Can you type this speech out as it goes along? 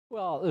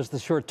Well, there's the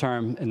short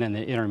term and then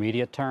the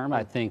intermediate term.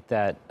 I think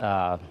that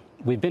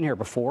we've been here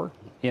before.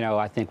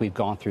 I think we've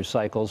gone through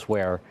cycles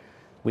where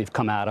we've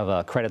come out of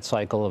a credit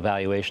cycle, a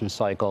valuation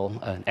cycle,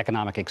 an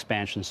economic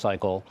expansion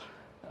cycle.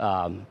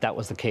 That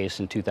was the case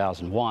in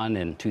 2001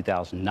 and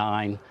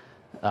 2009.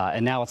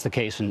 And now it's the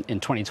case in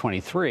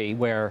 2023,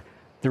 where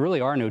there really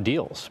are no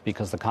deals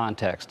because the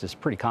context is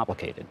pretty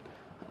complicated.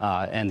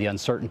 And the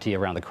uncertainty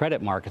around the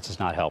credit markets is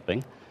not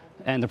helping.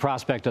 And the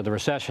prospect of the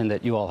recession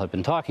that you all have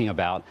been talking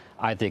about,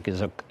 I think,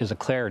 is a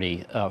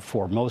clarity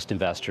for most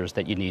investors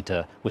that you need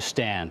to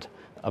withstand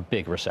a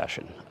big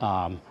recession.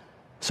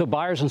 So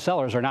buyers and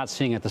sellers are not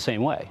seeing it the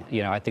same way.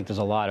 I think there's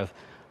a lot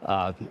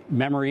of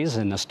memories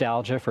and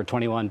nostalgia for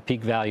 21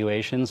 peak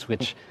valuations,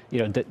 which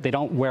they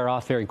don't wear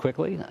off very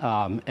quickly.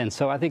 And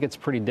so I think it's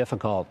pretty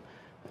difficult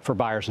for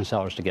buyers and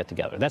sellers to get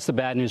together. That's the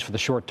bad news for the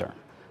short term.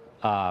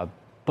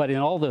 But in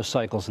all those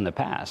cycles in the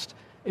past,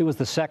 it was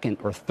the second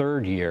or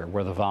third year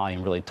where the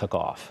volume really took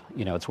off.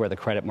 It's where the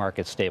credit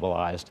market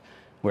stabilized,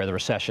 where the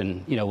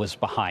recession, was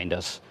behind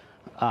us.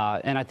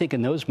 And I think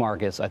in those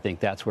markets, I think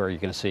that's where you're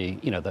going to see,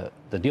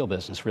 the deal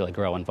business really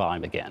grow in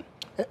volume again.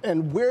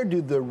 And where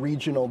do the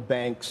regional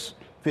banks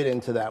fit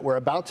into that? We're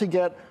about to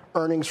get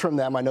earnings from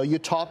them. I know you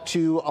talked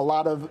to a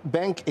lot of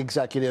bank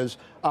executives.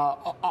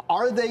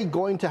 Are they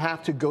going to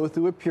have to go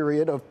through a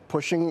period of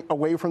pushing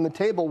away from the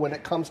table when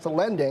it comes to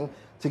lending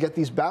to get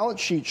these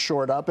balance sheets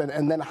shored up?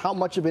 And then how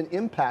much of an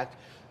impact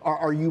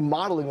are you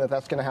modeling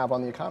that's going to have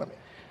on the economy?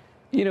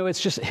 It's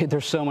just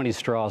there's so many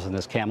straws in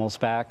this camel's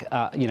back.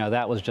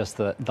 That was just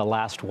the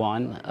last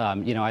one.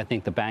 I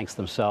think the banks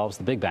themselves,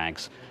 the big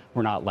banks,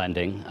 were not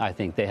lending. I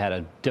think they had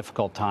a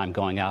difficult time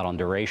going out on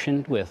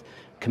duration with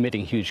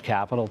committing huge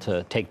capital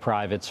to take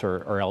privates or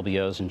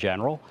LBOs in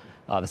general.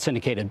 The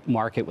syndicated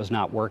market was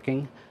not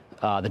working.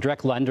 The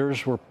direct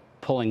lenders were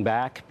pulling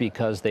back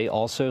because they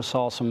also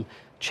saw some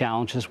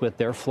challenges with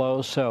their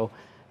flows. So,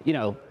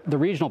 the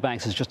regional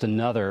banks is just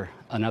another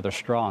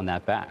straw in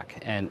that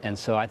back. And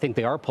so I think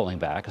they are pulling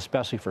back,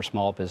 especially for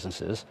small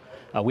businesses.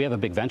 We have a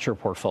big venture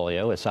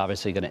portfolio. It's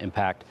obviously going to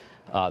impact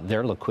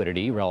their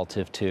liquidity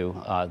relative to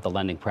the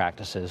lending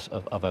practices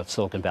of a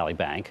Silicon Valley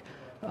bank.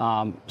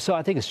 So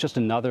I think it's just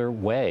another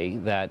way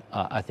that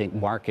I think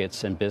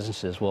markets and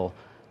businesses will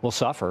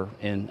suffer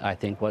in, I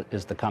think, what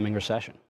is the coming recession.